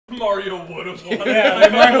Mario would have won. Yeah,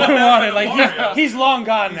 like Mario would have won it. Like Mario. he's long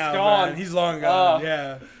gone now. gone. Man. He's long gone.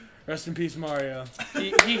 Yeah. Rest in peace, Mario.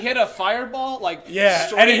 He hit a fireball like Yeah,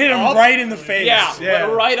 straight and it hit him up. right in the face. Yeah, yeah.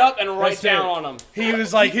 right up and right That's down it. on him. He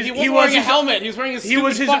was like He wasn't wearing a helmet. He was wearing his He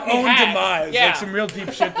was his fucking own hat. demise. Yeah. Like some real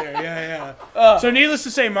deep shit there. Yeah. So needless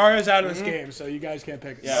to say, Mario's out of this game, so you guys can't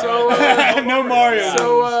pick it. Yeah. So, no Mario.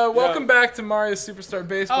 so welcome back to Mario Superstar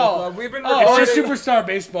Baseball Oh. Club. We've been It's recording. just Superstar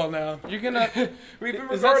Baseball now. You're gonna. We've been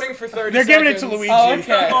Is that- recording for 30 They're seconds. giving it to Luigi. Oh,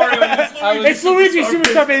 okay. Mario, It's Luigi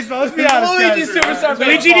Superstar Baseball. Let's be honest, Luigi guys. Superstar Baseball.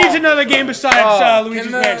 Luigi needs another game besides Luigi's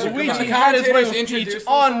Can the- Mansion. Come Luigi on. had his way commentators with Peach introduce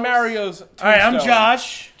on themselves? Mario's. All right, I'm tombstone.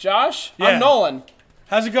 Josh. Josh. Yeah. I'm Nolan.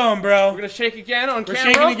 How's it going, bro? We're gonna shake again on We're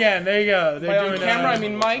camera. shaking again. There you go. By They're on doing camera, I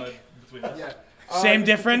mean Mike. Yeah. same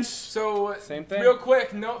difference. So, Same thing. real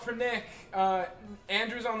quick, note for Nick.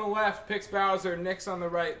 Andrew's on the left, picks Bowser. Nick's on the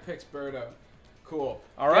right, picks Birdo. Cool.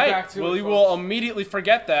 All Get right. back to Well, it, we will folks. immediately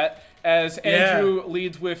forget that as Yeah. Andrew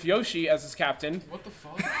leads with Yoshi as his captain. What the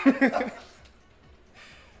fuck?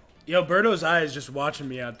 Yo, Birdo's eye is just watching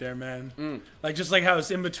me out there, man. Like just like how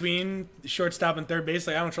it's in between shortstop and third base.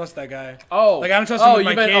 Like I don't trust that guy. Oh. Like I don't trust him with you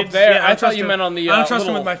my meant kids. up there. Yeah, I don't thought trust you him. meant on the. I don't trust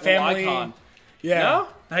him little, with my family. little icon. Yeah. No?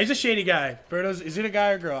 Nah, he's a shady guy. Birdo's is it a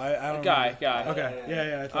guy or girl? I don't know. Guy. Okay.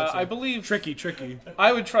 Yeah. I thought so. I believe Tricky.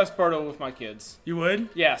 I would trust Birdo with my kids. You would?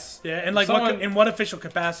 Yes. Yeah. And like Someone- in what official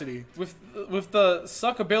capacity? With the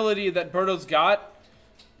suckability that Birdo's got,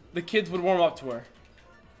 the kids would warm up to her.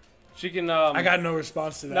 She can. I got no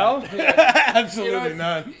response to that. No. Absolutely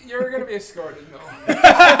none. You're gonna be escorted, no.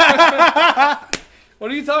 What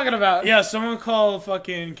are you talking about? Yeah, someone call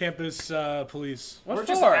fucking campus police. What We're for?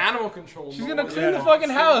 just animal control. She's no gonna one. clean the fucking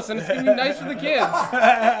house, and it's gonna be nice for the kids.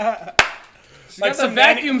 She's got the some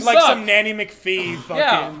vacuum nanny, like suck. some Nanny McPhee fucking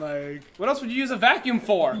Yeah. like What else would you use a vacuum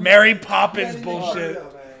for? Mary Poppins bullshit.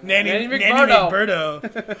 Nanny Nanny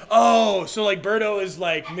McBirdo. Oh, so like Birdo is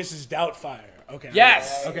like Mrs. Doubtfire. Okay.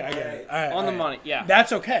 Yes. Okay, I get it. All right, On the all right. money. Yeah.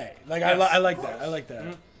 That's okay. Like Yes. I like that. I like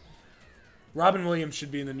that. Robin Williams should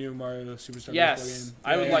be in the new Mario Superstar Yes. Baseball game.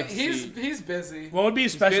 I would Yeah. like to see. He's busy. What would be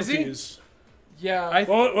his busy? specialties? Yeah.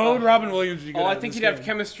 What would Robin Williams be good Oh, at I in think this he'd have game?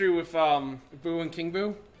 chemistry with Boo and King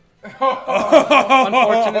Boo.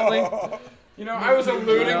 Unfortunately. You know, I was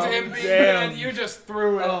alluding to him being Damn. bad. You just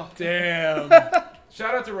threw it. Oh. Damn.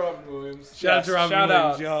 Shout out to Robin Williams. Shout out to Yes, Robin shout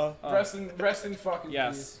Williams, out. y'all. Rest in fucking peace.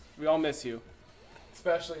 Yes. We all miss you.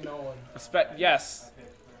 Especially Nolan. Yes.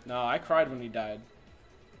 No, I cried when he died.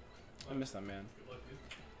 I miss that man.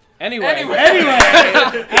 Anyway.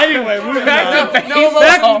 Anyway, moving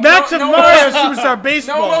on. Back to no Mario motion. Superstar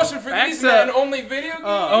Baseball. No motion for Back these to- men. Only video games.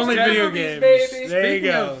 Only and video movies, games. baby. There you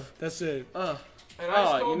Speaking go. of- That's it. And Oh,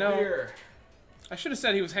 I stole you know- beer. I should have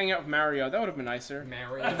said he was hanging out with Mario. That would have been nicer.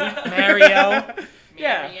 Mario.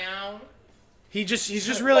 Yeah. He's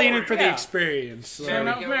just really in it for the Yeah. experience. Hanging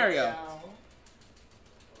out Like, with Mario.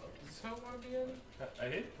 So wanna be in? I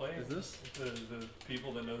hate playing Is this? the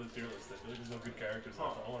people that know the tier list. I feel like there's no good characters.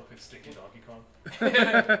 I want to pick Stinky Donkey Kong.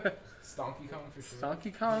 Stonky Kong for sure.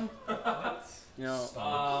 Donkey Kong? You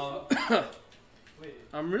know, Wait.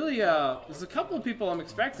 I'm really, there's a couple of people I'm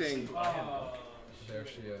expecting. There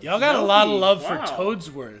she is. y'all got a lot of Loki, love for wow.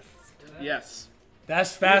 Toadsworth. Yes.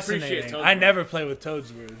 That's appreciate fascinating. Toadsworth. I never play with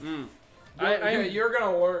Toadsworth. You're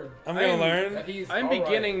gonna learn. I'm gonna learn. He's I'm all right.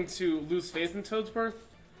 beginning to lose faith in Toadsworth.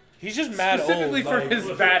 He's just mad Specifically old. for like- his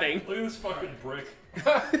batting. Look at this fucking brick.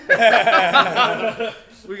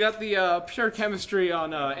 We got the pure chemistry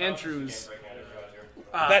on Andrew's.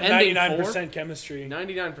 that ending 99% chemistry.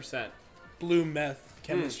 99%. Blue meth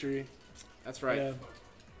chemistry. That's right.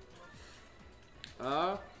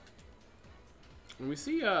 Yeah. And we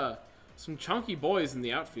see some chunky boys in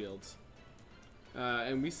the outfield.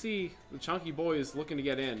 And we see the chunky boys looking to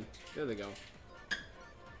get in. There they go.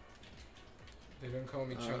 They don't call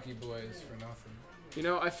me Chunky Boys for nothing. You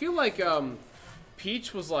know, I feel like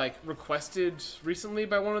Peach was like requested recently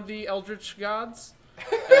by one of the Eldritch gods,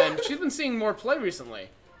 and she's been seeing more play recently.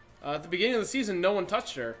 At the beginning of the season, no one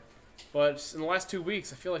touched her, but in the last 2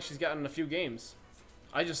 weeks, I feel like she's gotten a few games.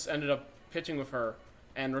 I just ended up pitching with her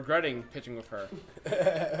and regretting pitching with her,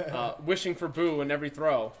 wishing for Boo in every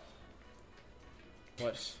throw.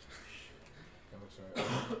 But That looks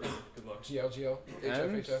alright. Good luck. GL,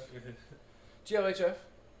 And- HF. GLHF.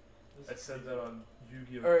 I said that on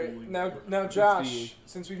Yu-Gi-Oh! Alright, Dueling now Network. Josh,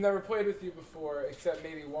 since we've never played with you before, except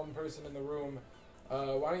maybe one person in the room,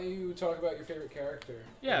 why don't you talk about your favorite character?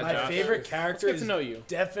 yeah, My Josh, favorite character let's get is to know you.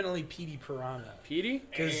 definitely Petey Piranha. Petey?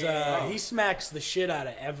 Because he smacks the shit out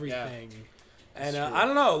of everything. And That's true. I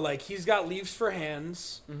don't know, like, he's got leaves for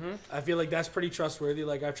hands. Mm-hmm. I feel like that's pretty trustworthy.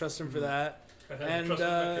 Like, I trust him for that. And Trust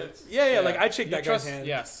my kids. yeah, like I shake You that trust- guy's hand.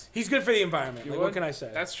 Yes. He's good for the environment. You Like, would? what can I say?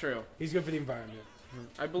 That's true. He's good for the environment.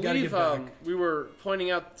 I Gotta believe give back. we were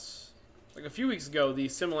pointing out like a few weeks ago the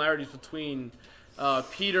similarities between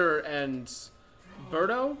Peter and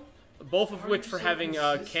Birdo, both of which for having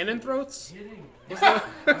cannon throats.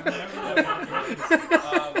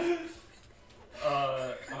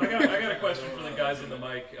 I got a question for the guys in the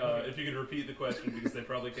mic. If you could repeat the question because they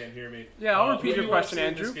probably can't hear me. Yeah, I'll repeat who do your you want to question, see in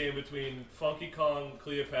Andrew. This game between Funky Kong,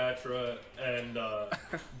 Cleopatra, and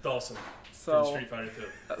Dawson from So, Street Fighter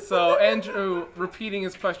 2. so Andrew repeating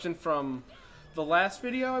his question from the last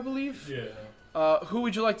video, I believe. Yeah. Who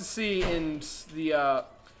would you like to see in the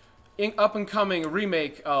up and coming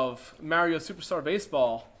remake of Mario Superstar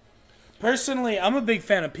Baseball? Personally, I'm a big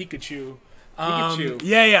fan of Pikachu. Pikachu.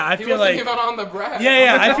 Yeah, I He feel wasn't like even on the bracket.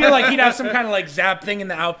 yeah, I feel like he'd have some kind of like zap thing in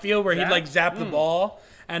the outfield where he'd Zap? like zap the ball,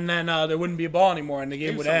 and then there wouldn't be a ball anymore, and the game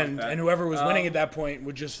Maybe would something like end, that. and whoever was winning at that point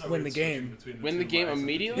would just win the game. Win the game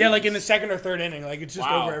immediately? Yeah, like in the second or third inning, like it's just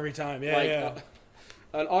Wow. over every time. Yeah, Like, yeah.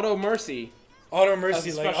 An auto mercy. Auto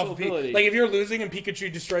mercy, That's a like special off of ability. like if you're losing and Pikachu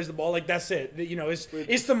destroys the ball, like that's it. You know,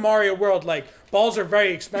 it's the Mario world. Like balls are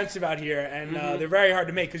very expensive out here, and they're very hard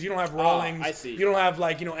to make because you don't have Rawlings. I see. You don't have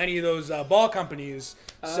like any of those ball companies.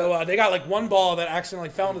 So they got like one ball that accidentally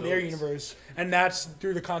fell into their universe, and that's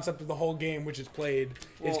through the concept of the whole game, which is played.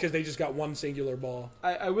 It's because they just got one singular ball.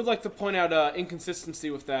 I would like to point out inconsistency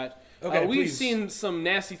with that. Okay, we've please. seen some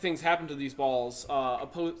nasty things happen to these balls.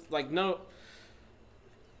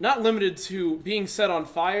 Not limited to being set on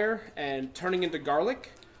fire and turning into garlic.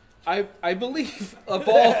 I believe a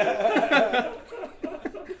ball.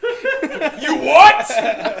 You what?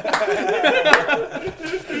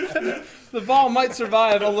 The ball might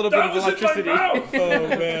survive a little bit of electricity. Oh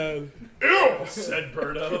man. Ew! Said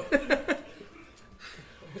Birdo.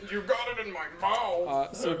 You got it in my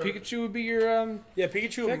mouth. So Pikachu would be your Yeah,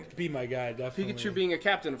 Pikachu would be my guy, definitely. Pikachu being a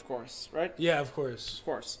captain, of course, right? Yeah, of course. Of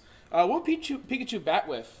course. What would Pikachu bat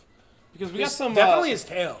with? Because we got some Definitely his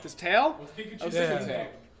tail. his tail. Pikachu I was Yeah. thinking tail.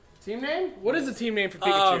 Team name? What is the team name for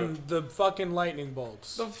Pikachu? The fucking lightning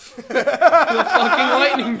bolts. The fucking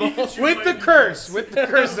lightning bolts. With the curse, with the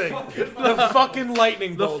cursing. The fucking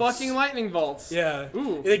lightning The bolts. fucking lightning bolts. Yeah.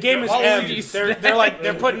 Ooh. The game is Waluigi M.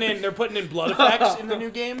 They're putting in blood effects in the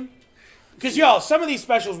new game. Because y'all, some of these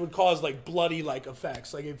specials would cause like bloody like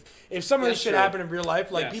effects. Like if some of this That's shit true. happened in real life,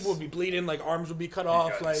 like Yes. people would be bleeding, like arms would be cut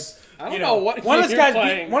off, like I don't you know what one of this you're guys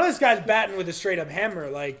playing. one of this guys batting with a straight up hammer.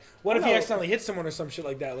 Like what if he know. accidentally hits someone or some shit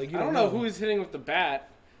like that? Like you I don't know who is hitting with the bat.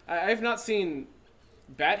 I've not seen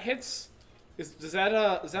bat hits. Does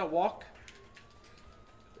that walk?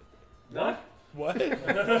 What? What?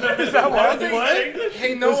 Is that what? What?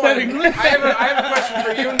 Hey, Nolan, I have a question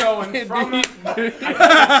for you, Nolan. From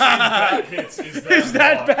Bat hits Is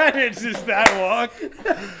that bad? Is that walk?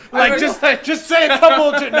 Like I- just say a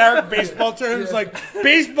couple of generic baseball terms like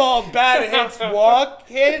baseball bat hits walk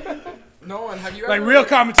hit. Nolan, have you Like ever real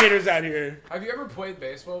commentators out here. have you ever played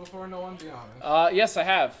baseball before, Nolan? Be honest. Yes, I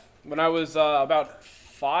have. When I was about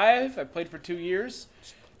 5, I played for 2 years.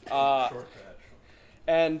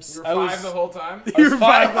 And You were I was 5 the whole time. You were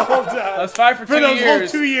five- five the whole I time. was 5 for 2 For those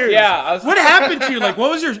years. whole 2 years. Yeah. I was, What happened to you? Like, what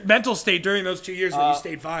was your mental state during those 2 years that you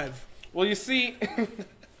stayed 5? well, you see,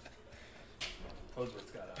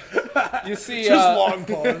 you see, Just long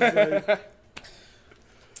pause. Like,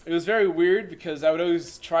 it was very weird because I would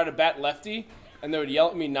always try to bat lefty, and they would yell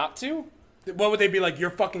at me not to. what would they be like? You're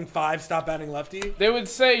fucking 5. Stop batting lefty. They would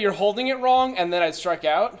say you're holding it wrong, and then I'd strike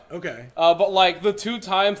out. Okay. But like the 2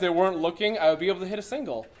 times they weren't looking, I would be able to hit a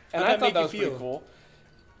single, and How'd I that thought make that you was pretty feel? cool.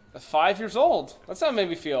 At 5 years old, that's how it made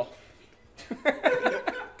me feel.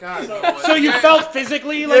 God. Nolan. So you felt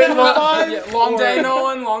physically like you were 5? Yeah, long day,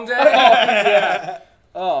 Nolan. Long day.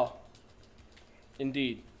 Oh,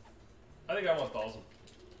 indeed. I think I want Dawson.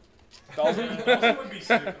 Dalton? Dawson would be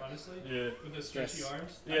sick, honestly. Yeah. With the stretchy Yes.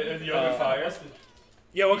 arms. Yeah, and the other fire.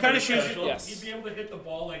 Yeah, what kind of He'd be shoes? special. Yes. He'd be able to hit the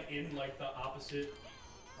ball like in like the opposite,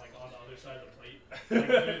 like on the other side of the plate.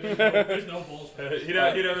 Like, there's no balls for this. He'd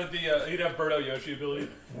have Birdo Yoshi ability.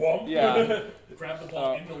 Whomp. Yeah. Grab the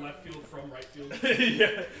ball into left field from right field.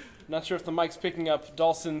 Yeah. Not sure if the mic's picking up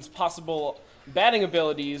Dawson's possible batting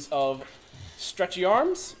abilities of stretchy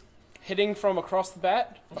arms, hitting from across the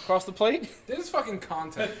plate. This is fucking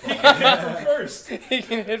content. From first. He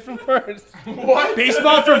can hit from first. What?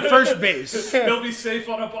 Baseball from first base. He'll be safe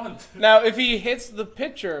on a bunt. Now, if he hits the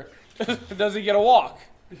pitcher, does he get a walk?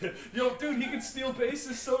 Yo, dude, he can steal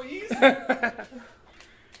bases so easy.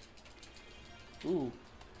 Ooh,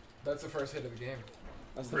 That's the first hit of the game.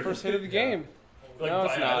 that's the first hit of the game. Like No,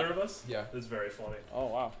 by it's not. either of us? Yeah. That's very funny. Oh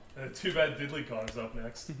wow. Too bad Diddley Kong's up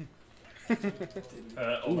next.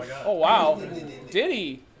 Oh my god. Oh wow. Did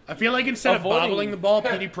he? I feel like instead of Avoiding- bobbling the ball,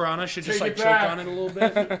 Petey Piranha should just Take like it choke back. on it a little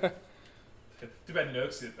bit. Too bad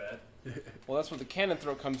Noakes did that. Well, that's where the cannon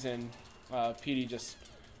throw comes in. Petey just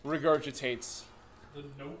regurgitates. The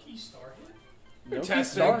Noki star hit? Noki Testing.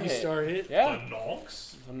 star Noki hit. star hit. Yeah. The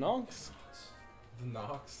Nonks? The Nonks. The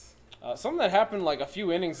Knox. Something that happened like a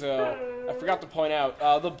few innings ago, I forgot to point out.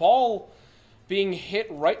 The ball being hit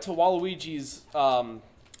right to Waluigi's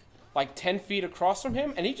like 10 feet across from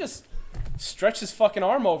him, and he just stretched his fucking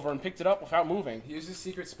arm over and picked it up without moving. He uses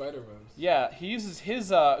secret spider webs. Yeah, he uses his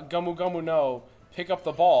Gumu Gumu no, pick up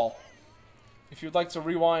the ball. If you'd like to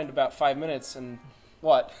rewind about 5 minutes and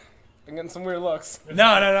what? I'm getting some weird looks.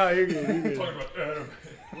 No, you're good. You're good. Talking about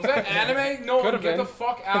Was that anime? No, Could've get been. the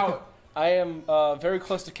fuck out. I am very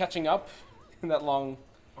close to catching up in that long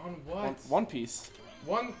On what? One Piece.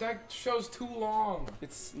 That show's too long.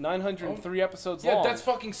 It's 903 episodes Yeah, long. that's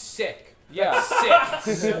fucking sick. Yeah,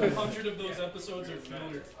 Sick. 700 of those episodes are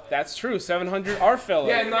filler. that's true. 700 are filler.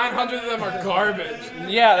 Yeah, 900 of them are garbage.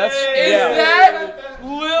 Yeah, that's Is yeah. that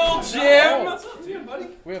Lil Jim? What's up, dude, buddy?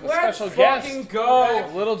 We have a Let's special fucking guest, go.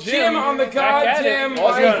 Little Jim. Jim on the Back at it. goddamn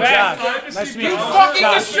Welcome mic. back. Nice to meet You you. fucking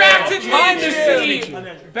Josh. distracted me, Jim.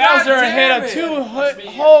 Jim. Bowser damn hit it. a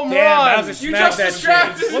home Damn, run. Bowser You smacked just that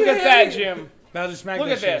distracted shit. me. Look at that, Jim. Bowser smacked Look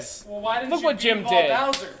that at shit. this. Well, why didn't Look you what Jim beatball did.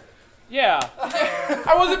 Bowser? Yeah.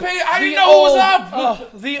 I wasn't paying. I didn't The know who was old-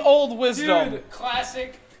 up. the old wisdom. Dude.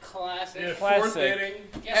 Classic. Yeah, Classic. fourth inning.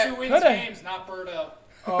 Guess who wins Coulda. games? Not Birdo.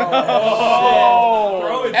 Oh.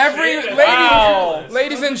 Throwing Every shade at ladies, Wow.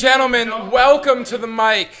 ladies and gentlemen, welcome to the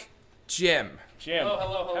mic, Jim. Jim.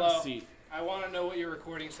 Hello. Have a seat. I want to know what your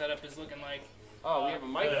recording setup is looking like. Oh, we have a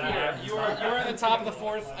mic Yeah. here. You're at the top of the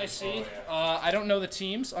fourth, I see. I don't know the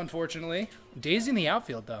teams, unfortunately. Daisy in the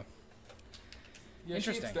outfield, though. Yeah,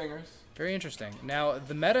 Interesting. Stingers. Very interesting. Now,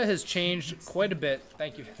 the meta has changed quite a bit.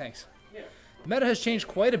 Thank you. Thanks. The meta has changed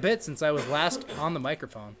quite a bit since I was last on the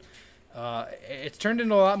microphone. It's turned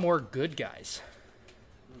into a lot more good guys.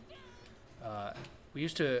 We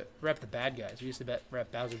used to rep the bad guys. We used to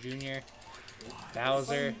rep Bowser Jr.,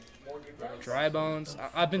 Bowser, Dry Bones.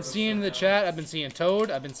 I've been seeing in the chat. I've been seeing Toad.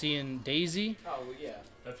 I've been seeing Daisy. Oh, well, yeah.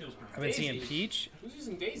 That feels pretty I've been seeing Daisy? Peach. Who's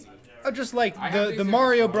using Daisy? Just like I have the Daisy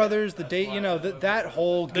Mario on my phone. Brothers, that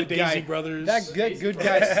whole The good Daisy guy, Brothers. that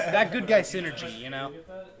good guy synergy, you know.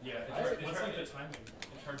 Yeah, it's like the timing.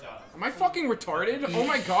 It turned out. Am I fucking retarded? Oh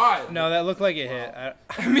my god. No, that looked like it hit.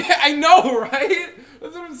 I mean, I know, right?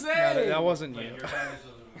 That's what I'm No, saying. that wasn't you.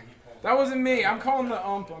 That wasn't me. I'm calling the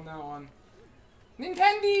ump on that one.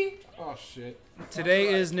 Nintendo. Oh shit. Today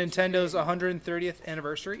is Nintendo's 130th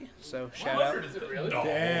anniversary, so shout out. No.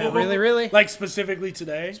 Damn. Really? Like specifically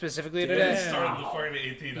today. Specifically They today. started the fucking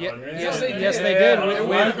 1800s. Yes, they yes, did. they did. Yeah,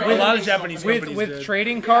 With, a lot of Japanese companies with did.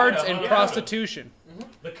 trading cards Yeah, and yeah. prostitution.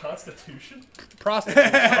 The Constitution?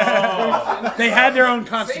 Prostitution. They had their own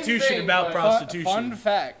constitution thing, about but- prostitution. Fun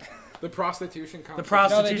fact. The prostitution contest. The prost-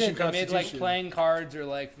 No, they Constitution, did. They made like Constitution. playing cards or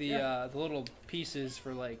like the little pieces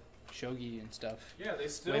for like shogi and stuff. Yeah, they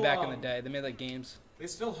still Way back in the day, they made like games. They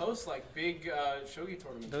still host like big shogi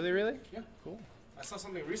tournaments. Do they really? Yeah. Cool. I saw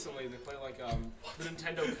something recently. They play like the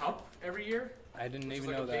Nintendo Cup every year. I didn't Which is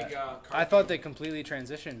even like know a that. big, card I thought game. they completely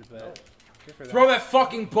transitioned, but good for them. Throw that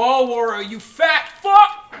fucking ball, Laura, you fat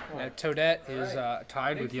fuck! Now, Toadette is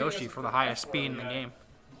tied with Yoshi for the highest speed in the game.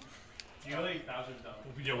 You really?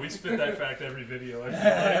 Yeah, we spit that fact every video.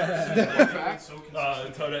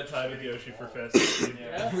 Toadette tied with Yoshi for fastest.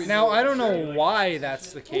 Now, I don't know why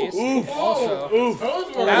that's the case. Oof. Also, Oof.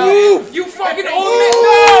 You fucking old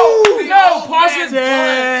man! No! Pause it!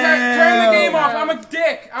 Damn. Turn the game off! I'm a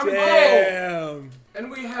dick! I'm a dick! Damn. And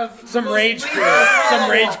we have Some rage quit. Some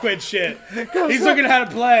rage quit shit. He's looking at how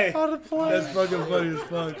to play. how to play. That's fucking funny as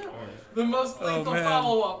fuck. the most lethal man.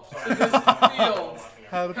 follow-up to this field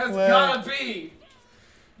How to has play. gotta be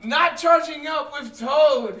not charging up with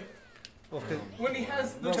Toad when he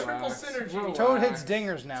has the triple synergy. Toad hits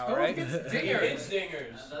dingers now, Toad right? hits dingers.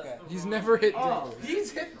 dingers. He's never hit dingers.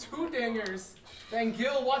 He's hit 2 dingers. And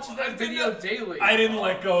Gil watches that video daily. I didn't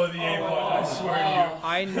let go of the A button, I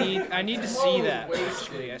swear to you. I need to see that. Wasted.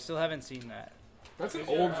 Actually, I still haven't seen that. That's an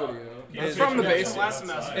old video. Yeah, That's it's from the from basement. Last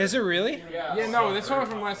semester. Is it really? Yeah, no, this one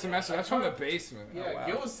from last semester. That's from the basement. Yeah, wow.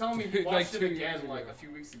 Gil was telling me he Like watched 2 it years again ago. like a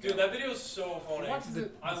few weeks ago. Dude, that video is so funny. Watches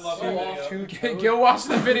it I love so that video. often. Gil watched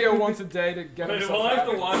the video once a day to get Wait, himself we'll have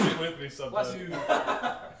to happy. watch it with me Bless sometime. you.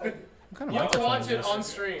 What kind of You have to microphone watch is it this? on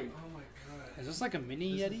stream. Is this like a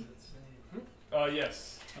mini Yeti?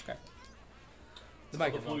 Yes. Okay. The The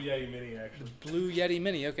microphone. Blue Yeti Mini, actually. Blue Yeti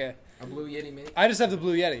Mini. Okay. A blue Yeti mini. I just have the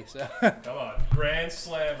Blue Yeti, so. Come on. Grand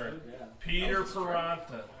Slammer. Peter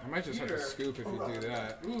Peralta. I might just have to scoop if you do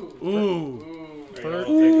that. Ooh.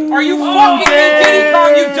 Are you fucking me, Diddy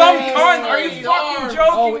Kong, you dumb cunt? Are you fucking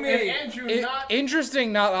joking me? Andrew,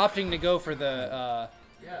 Interesting not opting to go for the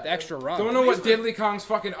extra run. Don't know what Diddley Kong's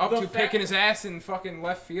fucking up to, picking his ass in fucking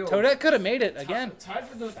left field. Toadette could have made it again. tied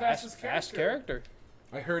for the Fast character.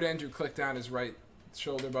 I heard Andrew click down his right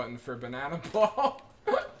shoulder button for banana ball.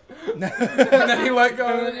 And then he let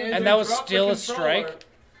go. And that was still a strike.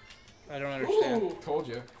 I don't understand. Ooh, Told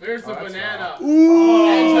you. there's the that's banana.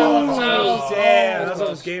 Ooh. Damn. That's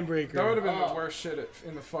almost game breaker. That would have been the worst shit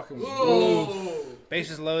in the fucking Ooh.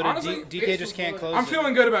 Bases loaded. Honestly, DK just can't close I'm it.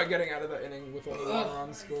 feeling good about getting out of the inning with only one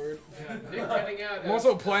run scored. I'm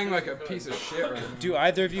also playing like a piece of shit right now. Do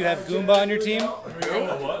either of you have Goomba on your team?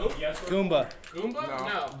 What? Goomba. Goomba?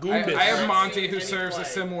 No. Goombas. I have Monty who serves a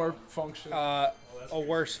similar function. A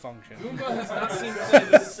worse function. Goomba has not seen play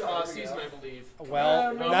this season, I believe.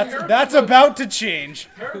 Well, that's about to change.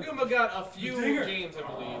 Paragoomba got a few games, I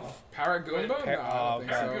believe. Paragoomba? No, I don't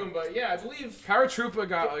think so. Paragoomba, yeah, I believe. Paratroopa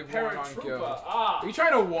got like one on kill. Paratroopa. Are you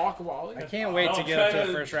trying to walk Wally? I can't wait to get up to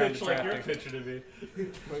the first round of pitch like you're drafting. pitching to me.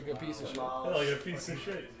 Like a piece of shit. Like a piece of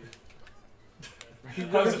shit.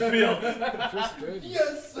 How's it feel? Feels good.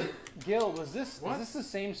 Yes! Gil, is this the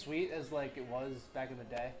same suite as like it was back in the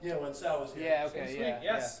day? Yeah, when Sal was here. Yeah, okay, yeah.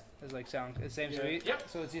 Yes. Yeah. It's like sound, it's same Yeah. suite? Yep.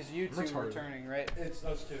 So it's just you two Retarded. returning, right? It's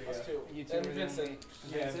us two, yeah. Us two. You two And were the only- Vincent.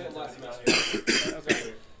 Yeah, Vincent last Vincent. semester.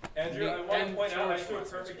 Okay. Andrew, I want And to point out I George threw a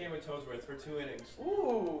West. perfect game of Toadsworth for 2 innings.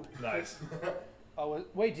 Ooh. Nice. Oh,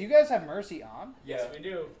 wait, do you guys have Mercy on? Yes, we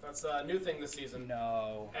do. That's a new thing this season.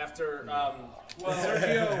 No. After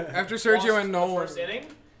Sergio. After Sergio lost and the Nolan. first inning,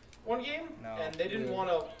 one game, No. and they didn't want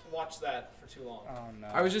to watch that for too long. Oh, no.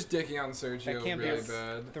 I was just dicking on That Sergio can't be really a-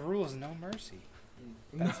 bad. The rule is no mercy.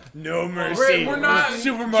 No mercy. We're not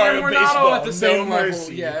Super Mario Jim, we're baseball. not all at the same no level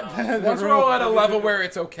mercy. yet. Once we're all at a level where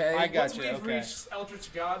it's okay. I got Once you, we've okay. reached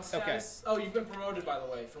Eldritch God status. Oh, you've been promoted, by the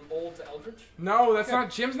way, from old to Eldritch. No, that's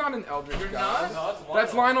not. Jim's not an Eldritch You're god. not?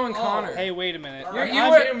 That's Lionel and Oh. Connor. Hey, wait a minute. All You're, right, you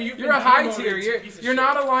I'm were- Jim, you've you're been a high demoted tier. to You're, piece of you're shit.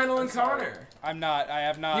 not a Lionel and I'm sorry. Connor. I'm not. I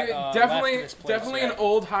have not. You're definitely left this place definitely yet. an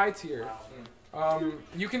old high tier.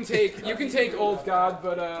 You can take old god,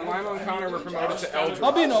 but Lionel and Connor were promoted to Eldritch.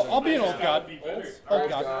 I'll be an old god. Old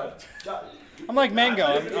god. God. I'm like Mango.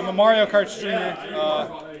 I'm a Mario Kart streamer,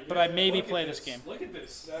 but I maybe play this game. Look at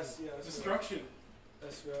this. That's, yeah, that's Destruction.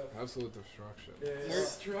 That's rough. Absolute destruction.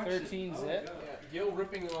 Yeah, 13 zip. Yeah, Gil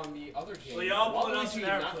ripping on the other game. Well, y'all put Waluigi us in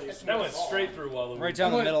our not place. catching That the went ball. straight through Waluigi. Right down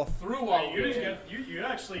the Went middle. Through Hey, Waluigi. you didn't get. You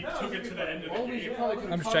actually took it to the end of the Waluigi game. probably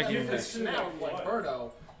could I'm have checking caught this. snap like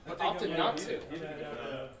Birdo, but opted not to. You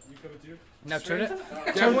coming too? Now Toadette,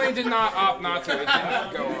 Definitely did not opt not to. It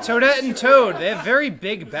didn't go on. Toadette and Toad, they have very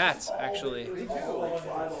big bats, actually.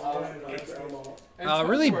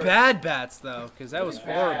 Really bad bats, though, because that was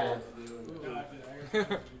horrible.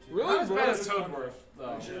 Really? Not as bad as Toadworth, though.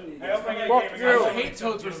 I hope I get Fuck a game you. I hate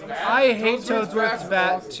Toadsworth's bat. I hate Toadsworth's Toadsworth's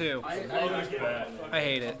bat, awesome. too. I'm I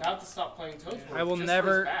hate it. about to stop playing Toadsworth. I will just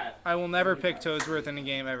never, for his bat. I will never pick Toadsworth in a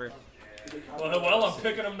game ever. Well, I'm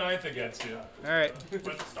picking him 9th against you. All right, But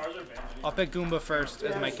the stars are banned. I'll pick Goomba first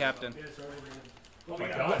as my captain. Oh my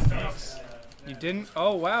god, thanks. You didn't?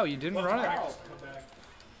 Oh wow, you didn't run it. Yeah,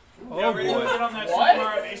 Oh we're gonna boy. get on that Super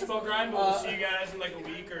Mario baseball grind, but we'll see you guys in like a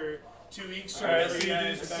week or 2 weeks or whatever you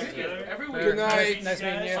guys are back together. Every week. Good night. Nice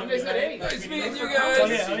meeting you. Sundays at 8. Nice meeting you Oh, guys.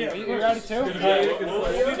 yeah, yeah. You ready too?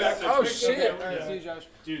 We'll be back. Oh shit. See you, Josh.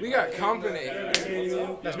 We got company.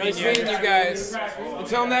 Nice meeting you guys.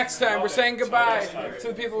 Until next time, we're saying goodbye to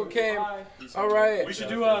the people who came. All right. We should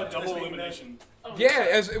do a double elimination.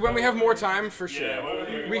 Yeah, when we have more time, for sure.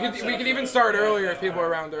 Yeah, We could even start earlier if people are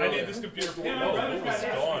around I need earlier. this computer for gone.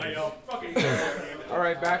 All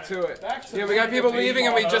right, back to it. Yeah, we got people leaving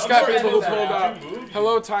and we just got people who pulled up.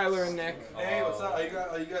 Hello, Tyler and Nick. Hey, what's up? Are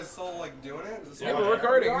you guys still like doing it? Is this Yeah, live? we're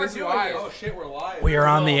recording. This is Oh live. shit, we're live. We are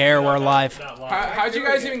on the air. We're live. How'd you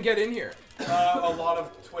guys even get in here? A lot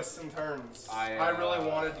of twists and turns. I really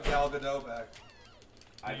wanted Gal Gadot back.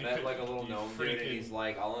 I met like a little gnome dude, and he's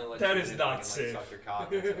like, "I'll only let That you is in not if safe. you can, like, suck your cock."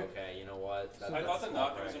 I said, "Okay, you know what?" I thought the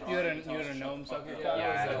knock was You had a gnome sucker. Yeah, I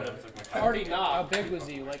had a gnome suck my cock. Party How knob. big was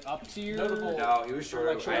he? Like up to your? Notable. No, he was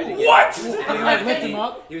shorter. Like, I had to get- What? Did you like lift him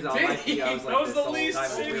up? He was on my feet. I was like, That was this the least whole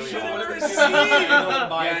time, safe really shit I've hard. ever seen. Yeah,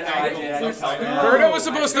 no, I did. I just tell him. Birdo was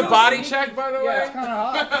supposed to body check, by the Yeah, way. it's kind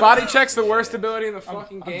of hot. Body check's the worst ability in the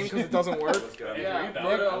fucking game because it doesn't work. Let's go. Yeah,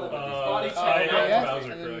 Birdo. Body check. I yeah. am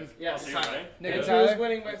Bowser, And then- correct. Yes. Nick and Andrew is Tyler.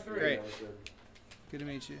 winning by 3. Great. Good to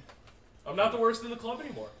meet you. I'm not the worst in the club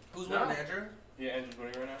anymore. Who's winning, Andrew? Yeah, Andrew's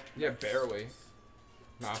winning right now. Yeah, barely.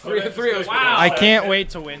 Nah, three of us. Wow. I can't wait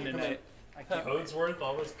to win tonight. Toadsworth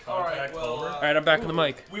almost All right, contact well, Homer. All right, I'm back on the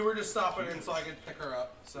mic. we were just stopping in so I could pick her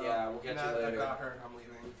up. So Yeah, we'll get you now that I later. got her, I'm leaving.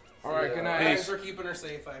 All right, good night. Thanks for keeping her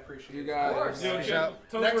safe. I appreciate You it. guys. Yo, Peace Jim, out.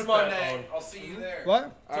 Toadsworth Next bat Monday, own. I'll see you there. What?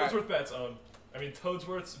 All right. Toadsworth bats own. I mean,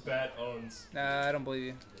 Toadsworth's bat owns. Nah, I don't believe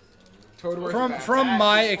you. Toadworth From back. from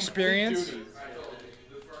my experience,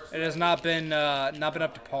 it has not been up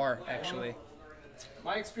to par actually.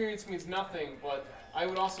 My experience means nothing, but I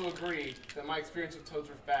would also agree that my experience with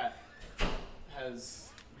Toadsworth Bat has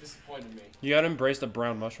disappointed me. You gotta embrace the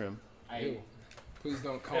brown mushroom. I Please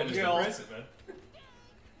don't call Yeah, me. just embrace it, man.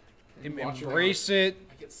 Embrace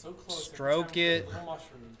it. get so close. every Stroke time I it. get a little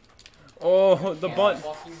mushroom. Oh, the butt.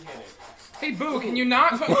 Fucking hit it. Hey, Boo, can you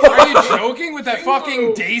not? Are you joking with that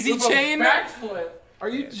fucking daisy With a chain? backflip. Are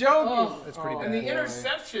you joking? Oh, That's pretty and the bad.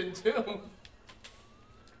 interception too.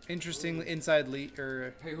 Interesting inside leaf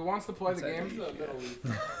or Hey, who wants to play the Inside game? This is a middle leaf.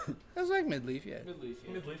 it was like mid leaf, yeah. Mid leaf.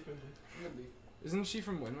 Yeah. Midleaf. Mid leaf. Isn't she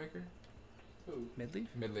from Wind Waker? Who? Mid leaf.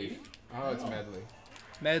 Midleaf. Oh, it's Medley.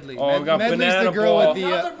 Medley. Oh, we got Medley's the banana girl ball. with the.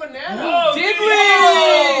 Another banana. Oh,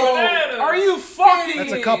 Diddley! Are you fucking?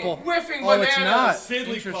 That's a couple. Whiffing Oh, it's bananas. not.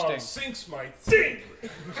 Fiddly Interesting. Kong sinks my thing.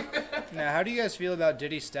 Now, how do you guys feel about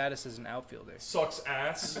Diddy's status as an outfielder? Sucks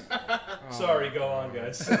ass. Oh, Sorry, go on,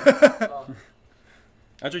 guys.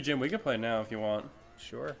 Actually, Jim, we can play now if you want.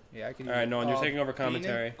 Sure. Yeah, I can. All right, Nolan, you're taking over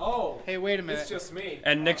commentary. Oh, Hey, wait a it's minute. just me.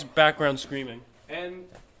 And Nick's background screaming. And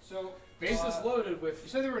So bases loaded with. you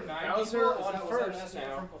said there were 9 Bowser people. on Was that first an estimate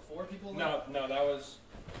now. from before people? No, that was.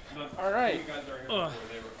 All right. You guys are here before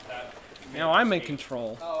they were that. Now I'm in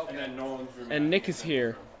control, Oh, And then Nolan's room. and Nick is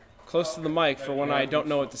here, close to the mic for when I don't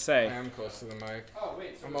know what to I say. am close to the mic. Oh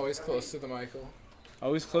wait. So I'm always close to the Michael.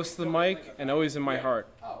 Always close to the mic and always in my heart.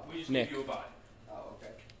 Oh, Nick. oh,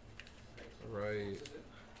 okay. Right.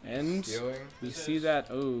 And Stealing. we see that.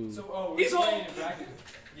 Oh. So He's all-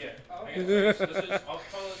 Yeah. Oh, I guess this is. I'll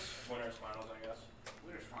call this winners finals, I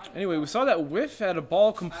guess. Anyway, we saw that whiff at a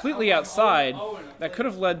ball completely outside that could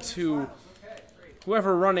have led to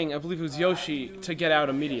whoever running, I believe it was Yoshi, to get out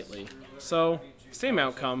immediately. So, same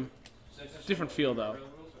outcome, different feel though.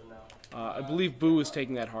 I believe Boo was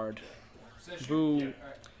taking that hard. Boo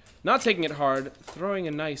not taking it hard, throwing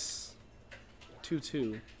a nice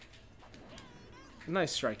 2-2. A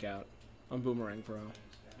nice strikeout on Boomerang Bro,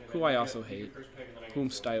 who I also hate, whom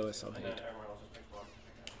Stylus I hate.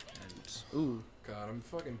 And, ooh, God, I'm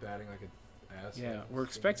fucking batting like an ass. yeah, we're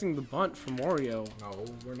expecting the bunt from Wario. No,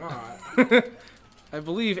 we're not. I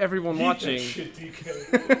believe everyone Eat that watching. shit,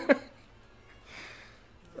 DK.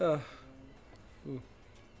 Ooh.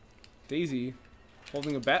 Daisy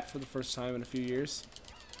holding a bat for the first time in a few years.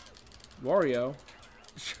 Wario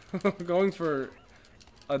going for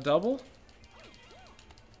a double?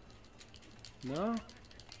 No?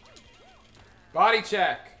 Body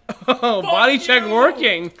check. Oh, body check you!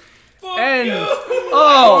 working. And you!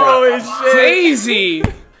 oh, Daisy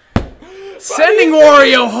sending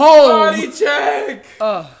Wario home. Body check.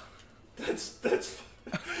 That's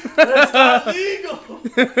not legal.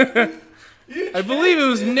 I believe it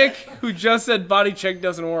was Nick who just said body check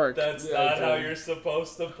doesn't work. That's not how you're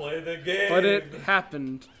supposed to play the game. But it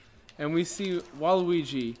happened. And we see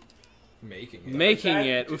Waluigi making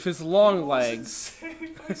it with his long legs.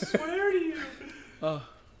 I swear to you.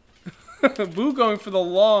 Boo going for the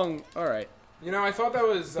long. Alright. You know, I thought that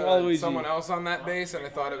was Waluigi. someone else on that base, and I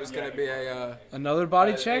thought it was gonna be a Another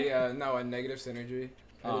body a- check? no, a negative synergy.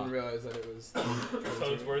 I Ah. didn't realize that it was.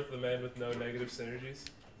 Toadsworth, the man with no negative synergies.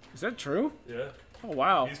 Is that true? Yeah. Oh,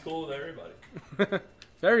 wow. He's cool with everybody.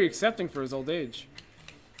 Very accepting for his old age.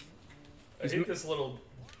 I hate this little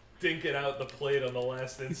dinking out the plate on the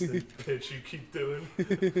last instant pitch you keep doing.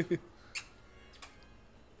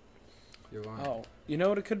 You're lying. Oh, you know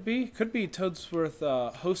what it could be? Could be Toadsworth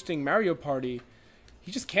hosting Mario Party.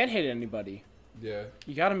 He just can't hit anybody. Yeah.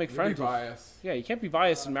 You gotta make You'd be friends with. biased. Yeah, you can't be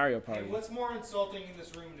biased in Mario Hey, Party. what's more insulting in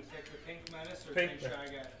this room, to pick the Pink Menace or Pink Pink Shy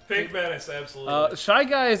Guy? Pink Menace, absolutely. Shy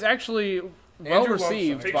Guy is actually well Andrew loves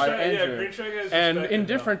received Pink by Shy, yeah, Andrew. Green Shy Guy's And respected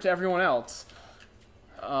indifferent to everyone else.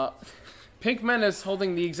 Pink Menace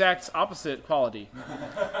holding the exact opposite quality.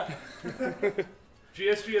 now.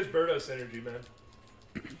 GSG has Birdo synergy, man.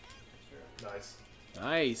 Nice.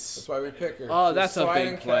 Nice. That's why we pick her. Oh, For that's a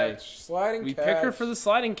sliding big play. Catch. Sliding We catch. pick her for the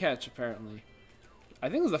sliding catch, apparently. I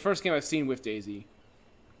think it was the first game I've seen with Daisy.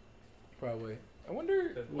 Probably. I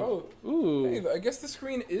wonder. Ooh. Oh, Ooh. hey, I guess the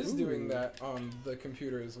screen is doing that on the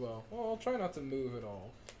computer as well. Well, I'll try not to move at all.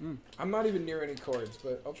 Mm. I'm not even near any cords,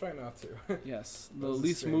 but I'll try not to. Yes, the That was a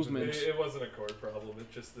least strange movement. It wasn't a cord problem.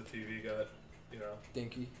 It's just the TV got,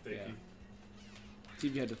 Dinky. dinky.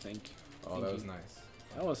 TV had to think. Oh, that was nice.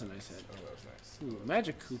 That was a nice hit. Oh, that was nice. Ooh,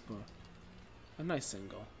 Magic Koopa. A nice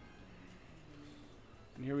single.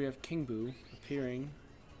 And here we have King Boo appearing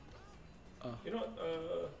You know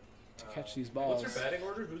what? to catch these balls. What's your batting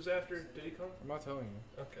order? Who's after Diddy Kong? I'm not telling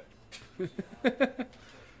you. Okay.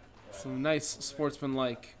 Some nice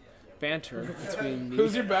sportsmanlike banter between the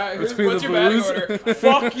Who's your between what's the your batting Boos. order?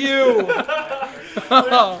 Fuck you!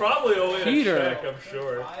 There's probably a way Peter. to check, I'm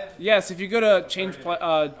sure. Yes, if you go to change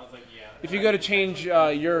if you go to change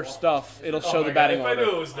your stuff, it'll show Oh the my batting God, if order. I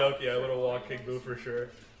knew it was Nokia, I would have walked King Boo for sure.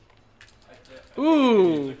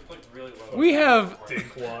 Ooh, we have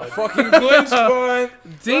Dinkwad. Fucking glitch bunt.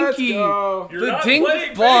 Dinky, You're the not dink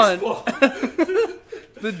playing bunt, baseball.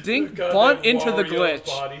 the dink Goddamn bunt into the Wario glitch.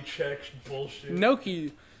 Body check bullshit.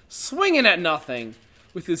 Noki swinging at nothing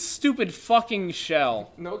with his stupid fucking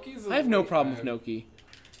shell. Noki's I have no problem with Noki.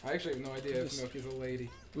 I actually have no idea if Noki's a lady.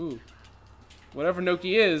 Ooh, whatever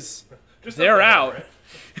Noki is, Just they're not out. right?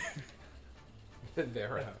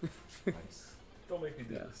 They're out. Nice. Don't make me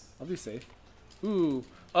do this. I'll be safe. Ooh,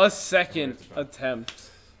 a second attempt.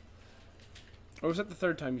 Or was that the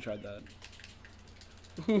third time you tried that?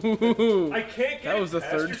 Ooh. I can't get That was the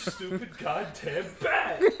past third. your stupid goddamn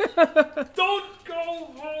bat. Don't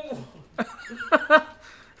go home.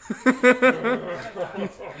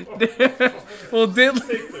 Will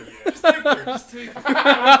Diddley, Just take her. Just take her.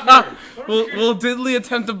 I don't care. will Diddley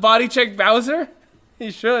attempt to body check Bowser?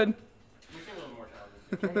 He should.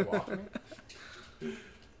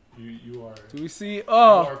 You are. Do we see? You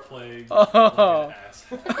Oh, are playing Oh.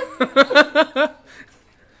 like an ass.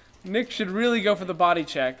 Nick should really go for the body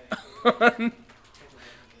check.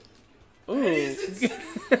 Ooh.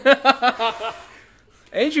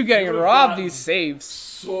 Andrew getting You have robbed gotten these saves.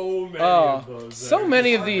 So many Oh, of those. so that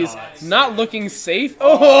many are of these just not looking safe.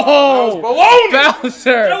 Oh,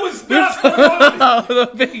 Bowser! That was not baloney.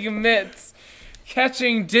 The big mitts,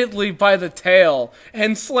 catching Diddley by the tail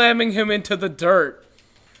and slamming him into the dirt.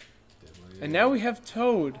 And now we have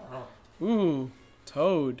Toad. Ooh,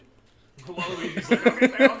 Toad. Waluigi's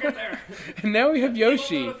like, I'll get there. And now we have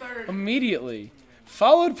Yoshi immediately,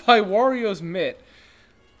 followed by Wario's mitt.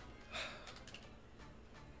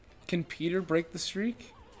 Can Peter break the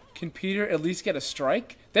streak? Can Peter at least get a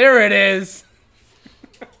strike? There it is!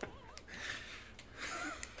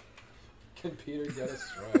 Can Peter get a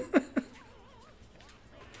strike?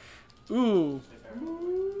 Ooh.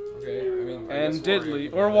 Okay, I mean. I And guess Diddley,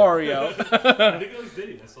 Wario or can Wario. I think it was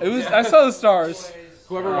Diddy. I saw the stars.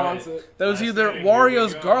 Whoever wants it. That was Last either inning, here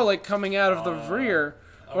Wario's we go. garlic coming out of the rear,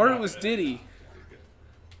 or it was bad. Diddy.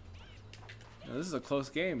 Now, this is a close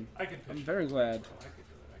game. I can I'm pitch. very glad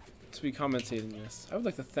to be commentating this. I would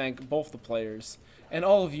like to thank both the players and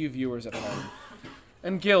all of you viewers at home.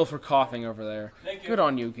 And Gil for coughing over there. Thank you. Good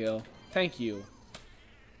on you, Gil. Thank you.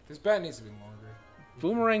 This bat needs to be longer.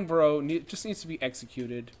 Boomerang Bro just needs to be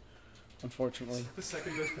executed, unfortunately. The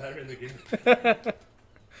second best batter in the game.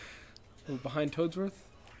 Ooh, behind Toadsworth?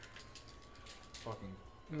 Fucking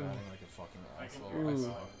batting like a fucking asshole. Ooh. I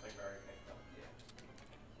saw.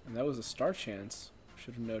 And that was a star chance,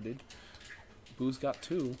 should have noted. Boo's got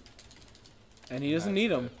 2. And he doesn't need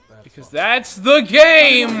them, because that's the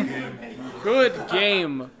game! Good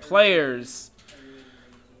game, players.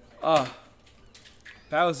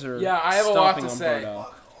 Bowser. Yeah, I have a lot stomping to on say.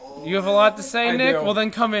 Birdo. You have a lot to say, I Nick? do. Well,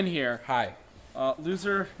 then come in here. Hi.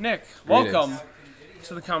 Loser Nick, Greetings. welcome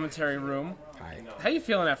to the commentary room. Hi. How you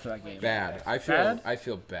feeling after that game? Bad. I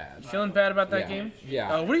feel bad. Feeling bad about that Yeah. game?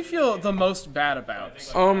 Yeah. What do you feel the most bad about?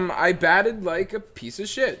 I batted like a piece of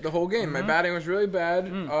shit the whole game. My batting was really bad.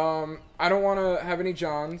 I don't want to have any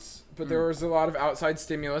Johns, but there was a lot of outside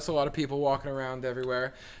stimulus, a lot of people walking around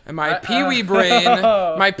everywhere, and my peewee brain's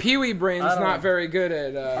not very good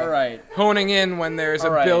at All right. honing in when there's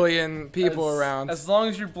All a right. billion people around. As long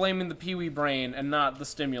as you're blaming the Pee-wee brain and not the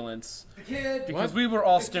stimulants. The kid. Because we were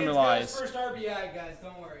all The kid got his stimulized. first RBI, guys.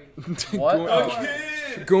 Don't worry. What?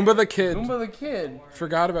 Goomba the Kid. Goomba the Kid.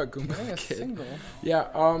 Forgot about Goomba Getting the a Kid. single. Yeah,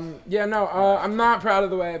 I'm not proud of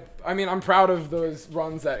the way. I'm proud of those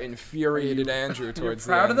runs that infuriated Andrew towards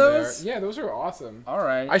proud the of end those? there. Yeah, those were awesome. All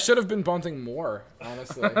right. I should have been bunting more,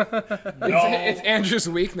 honestly. No. It's Andrew's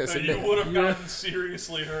weakness. You would have gotten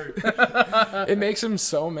seriously hurt. It makes him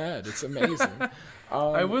so mad. It's amazing.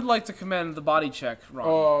 I would like to commend the body check run.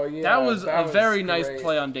 Oh, yeah. That was a very nice great.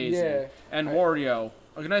 play on Daisy. Yeah. And Wario.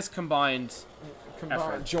 A nice combined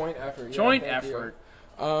effort. Joint effort. Yeah, Joint thank you. effort.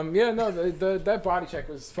 Yeah, no, that body check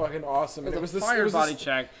was fucking awesome. It was a this- fire it was body this-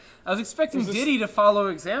 check. I was expecting it was this- Diddy to follow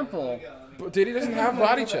example. But Diddy doesn't have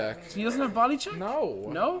body check. He doesn't have body check? No.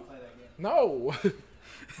 No? No.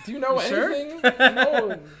 Do you know You sure? anything?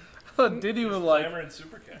 No. I thought Diddy was like, Glamour and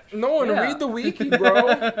Super Cash. No one Yeah. read the wiki,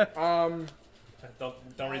 bro. Don't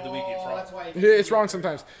read the wiki. It's Oh, wrong. that's why. It's wrong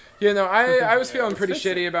sometimes. Yeah, no, I was feeling pretty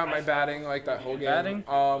shitty about my batting like that whole game. Batting?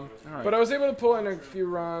 But I was able to pull in a few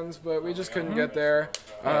runs, but we just couldn't get there.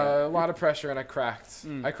 A lot of pressure, and I cracked.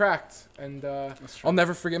 I cracked, and I'll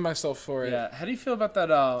never forgive myself for it. Yeah. How do you feel about that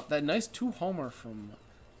that nice 2-homer from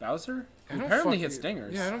Bowser? I don't Apparently fucking- hit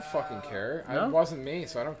stingers. Yeah, I don't fucking care. No? It wasn't me,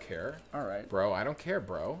 so I don't care. All right. Bro, I don't care,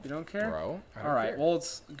 bro. You don't care? Bro, I don't All right. care. Well,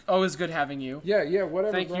 it's always good having you. Yeah,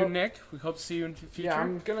 whatever, Thank bro. you, Nick. We hope to see you in the future. Yeah,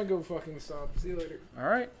 I'm gonna go fucking stop. See you later. All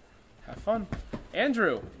right. Have fun.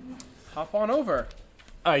 Andrew, hop on over.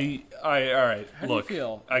 All right. How do Look, you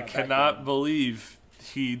feel I about that cannot game? believe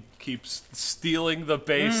he keeps stealing the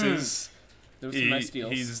bases. There was some nice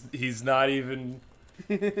steals. He's not even.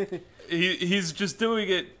 He's just doing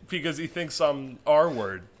it because he thinks I'm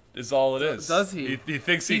R-word. Is all it is. Does he? He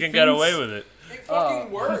thinks he He can get thinks- away with it. It fucking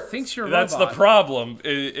He works. thinks you're a That's the robot. problem.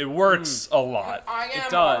 It works a lot. I am It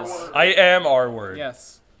does. R-word. I am R-word.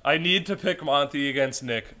 Yes. I need to pick Monty against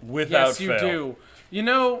Nick without Yes, you fail. do. You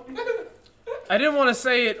know, I didn't want to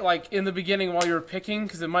say it like in the beginning while you were picking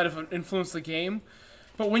because it might have influenced the game.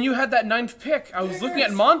 But when you had that 9th pick, I was looking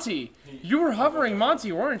at Monty. You were hovering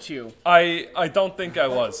Monty, weren't you? I don't think I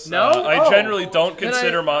was. No? I Oh. generally don't Then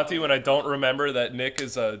consider Monty when I don't remember that Nick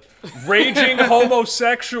is a raging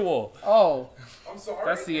homosexual. Oh, I'm sorry.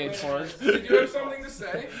 that's the age for it. Did you have something to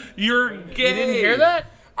say? You're gay. You didn't hear that?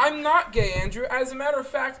 I'm not gay, Andrew. As a matter of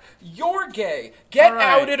fact, you're gay. Get All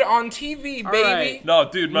right. outed on TV, All baby. right. No,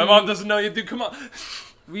 dude, my mom doesn't know you. Dude, come on.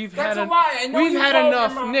 We've That's had a lie. I know we've you had called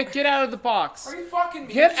enough. your mom. Nick, get out of the box. Are you fucking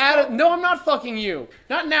me? Get out of. No, I'm not fucking you.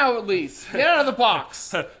 Not now, at least. Get out of the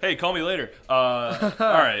box. Hey, call me later. All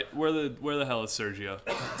right, where the hell is Sergio?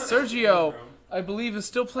 Sergio, I believe, is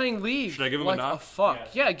still playing League. Should I give him a like knock?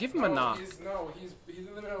 fuck. Yeah, give him a knock. He's in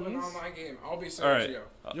the middle of an online game. I'll be Sergio. All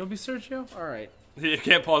right. You'll be Sergio. All right. You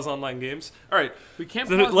can't pause online games. All right, We can't.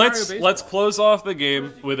 so pause Mario let's Baseball. close off the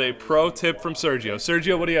game with a pro tip from Sergio.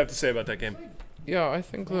 Sergio, what do you have to say about that game? Yeah, I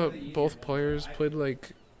think that both players played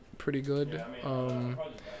like pretty good.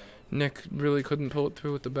 Nick really couldn't pull it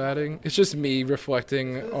through with the batting. It's just me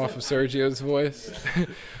reflecting off of Sergio's voice.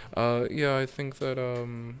 Yeah, I think that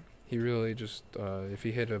he really just if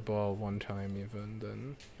he hit a ball one time even,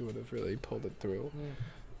 then he would have really pulled it through.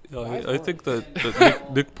 I think that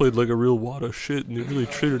Nick played like a real wad of shit, and he really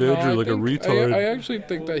treated Andrew like a retard. I actually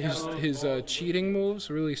think that his cheating moves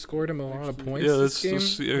really scored him a lot of points Yeah, this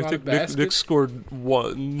that's game. I A lot think of Nick baskets. scored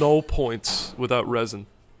no points without resin.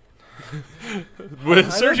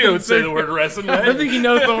 Sergio would say the word resin, I don't right? think he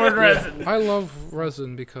knows the word resin. I love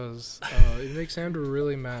resin because it makes Andrew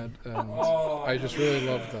really mad, and I just really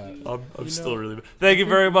love that. I'm still really. Thank you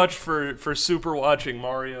very much for super watching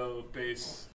Mario Base